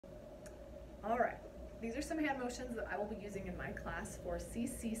All right, these are some hand motions that I will be using in my class for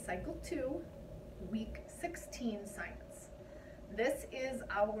CC Cycle 2, Week 16 Science. This is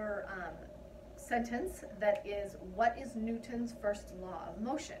our sentence that is, what is Newton's first law of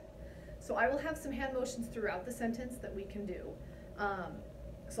motion? So I will have some hand motions throughout the sentence that we can do.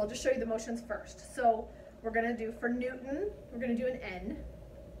 So I'll just show you the motions first. So we're gonna do, for Newton, we're gonna do an N,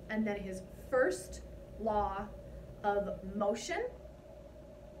 and then his first law of motion.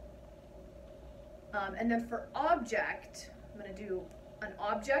 And then for object, I'm going to do an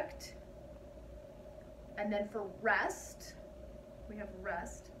object. And then for rest, we have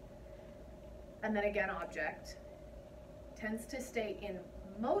rest. And then again, object. Tends to stay in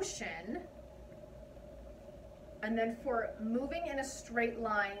motion. And then for moving in a straight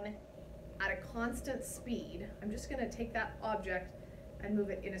line at a constant speed, I'm just going to take that object and move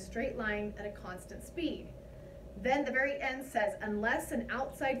it in a straight line at a constant speed. Then the very end says, unless an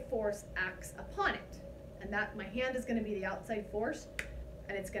outside force acts upon it. And that, my hand is going to be the outside force,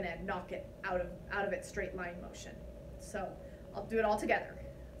 and it's going to knock it out of its straight line motion. So I'll do it all together.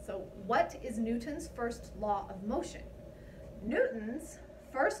 So what is Newton's first law of motion? Newton's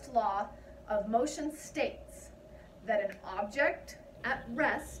first law of motion states that an object at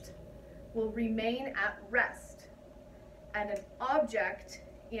rest will remain at rest, and an object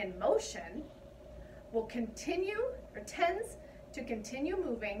in motion will continue, or tends to continue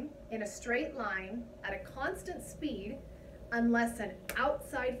moving in a straight line at a constant speed unless an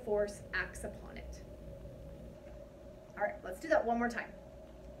outside force acts upon it. All right, let's do that one more time.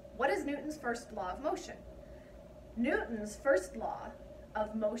 What is Newton's first law of motion? Newton's first law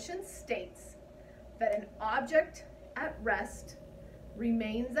of motion states that an object at rest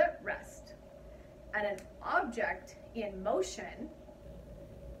remains at rest, and an object in motion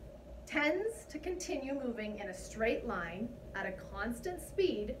tends to continue moving in a straight line at a constant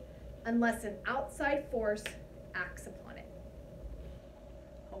speed unless an outside force